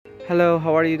Hello,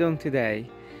 how are you doing today?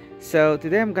 So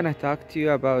today I'm gonna talk to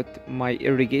you about my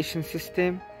irrigation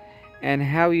system and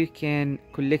how you can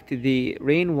collect the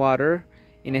rainwater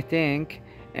in a tank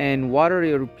and water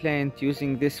your plant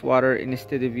using this water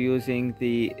instead of using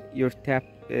your tap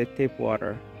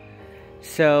water.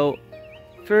 So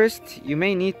first you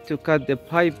may need to cut the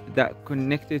pipe that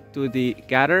connected to the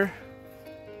gutter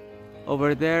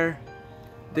over there,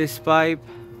 this pipe,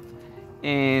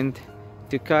 and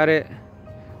to cut it,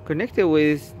 connect it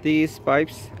with these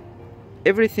pipes.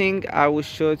 Everything I will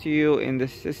show to you in the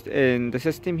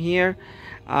system here,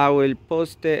 I will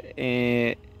post it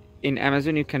in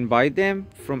Amazon. You can buy them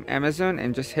from Amazon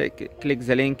and just click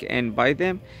the link and buy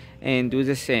them and do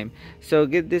the same. So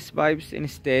get these pipes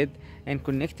instead and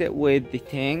connect it with the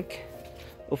tank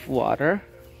of water,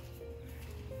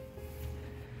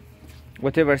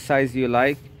 whatever size you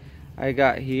like. I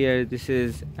got here, this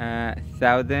is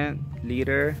 1,000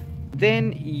 liter.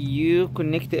 Then you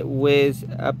connect it with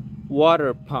a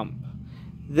water pump.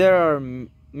 There are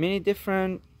many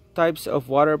different types of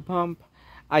water pump.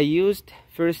 I used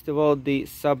first of all the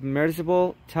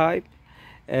submersible type,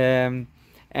 and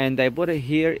I put it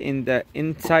here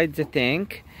inside the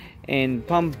tank and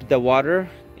pump the water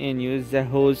and use the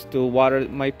hose to water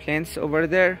my plants over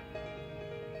there.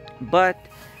 But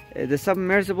the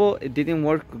submersible, it didn't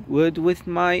work good with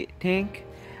my tank,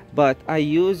 but I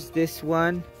used this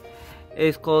one.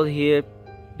 It's called here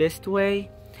Best Way,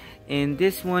 and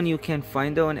this one you can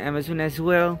find on Amazon as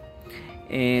well.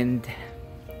 And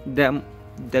the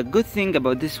good thing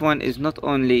about this one is not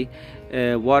only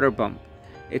a water pump,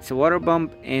 it's a water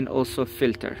pump and also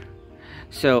filter.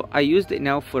 So I used it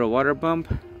now for a water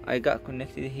pump. I got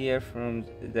connected here from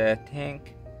the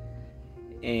tank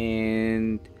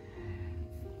and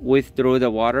withdraw the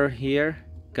water here.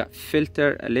 Got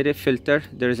filter, a little filter.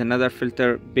 There's another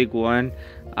filter, big one.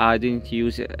 I didn't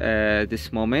use it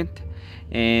this moment.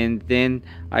 And then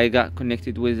I got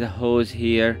connected with the hose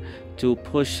here to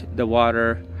push the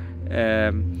water,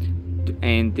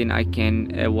 and then I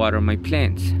can water my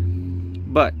plants.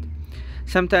 But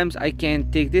sometimes I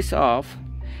can take this off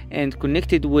and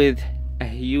connect it with a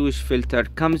huge filter.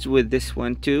 Comes with this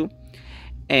one too,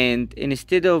 and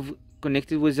instead of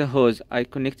connected with a hose, I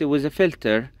connected with a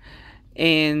filter,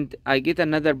 and I get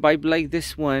another pipe like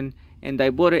this one and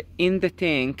I put it in the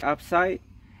tank upside,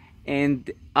 and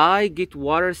I get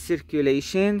water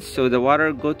circulation. So the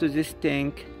water go to this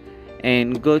tank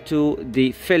and go to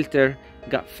the filter,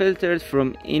 got filtered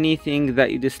from anything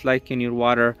that you dislike in your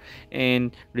water,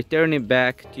 and return it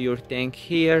back to your tank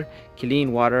here,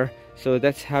 clean water. So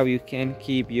that's how you can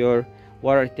keep your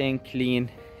water tank clean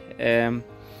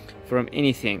from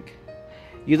anything.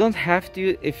 You don't have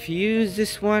to, if you use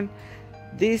this one,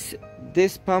 this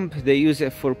pump, they use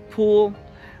it for pool,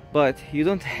 but you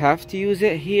don't have to use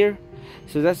it here.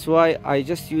 So that's why I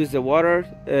just use the water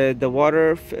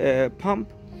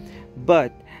pump.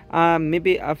 But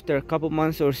maybe after a couple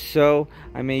months or so,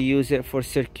 I may use it for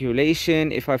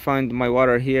circulation. If I find my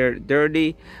water here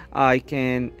dirty, I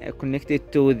can connect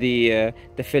it to the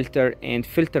filter and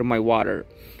filter my water.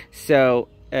 So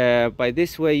by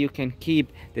this way you can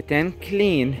keep the tank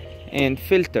clean and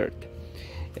filtered.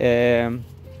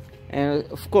 And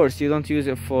of course you don't use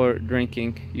it for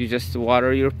drinking, you just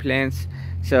water your plants.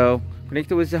 So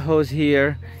connect it with the hose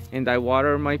here, and I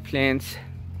water my plants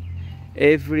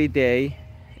every day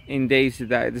in days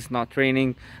that it's not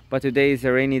raining, but today is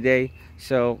a rainy day,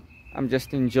 so I'm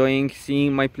just enjoying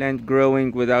seeing my plant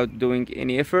growing without doing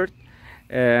any effort.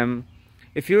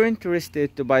 If you're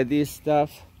interested to buy this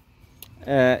stuff,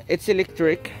 it's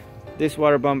electric. This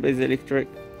water pump is electric,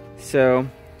 so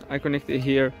I connected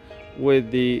here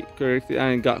with the correct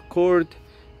and got cord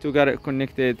to get it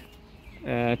connected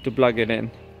to plug it in.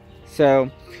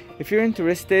 So if you're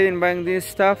interested in buying this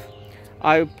stuff,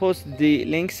 I post the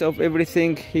links of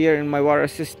everything here in my water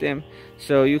system,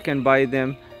 so you can buy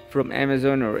them from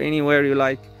Amazon or anywhere you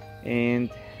like and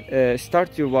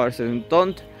start your water system.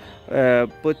 Don't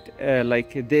put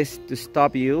like this to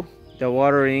stop you the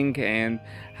watering, and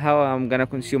how I'm gonna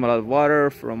consume a lot of water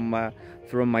from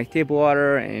my tap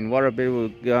water, and water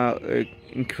bill will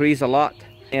increase a lot.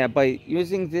 By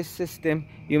using this system,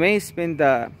 you may spend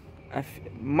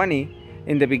money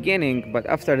in the beginning, but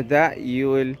after that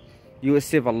you will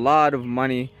save a lot of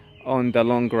money on the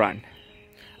long run.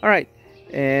 All right,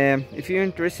 if you're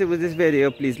interested with this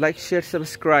video, please like, share,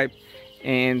 subscribe,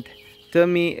 and tell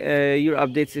me your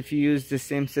updates if you use the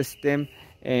same system.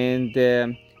 And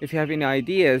if you have any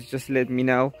ideas, just let me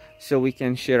know so we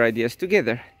can share ideas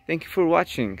together. Thank you for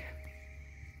watching.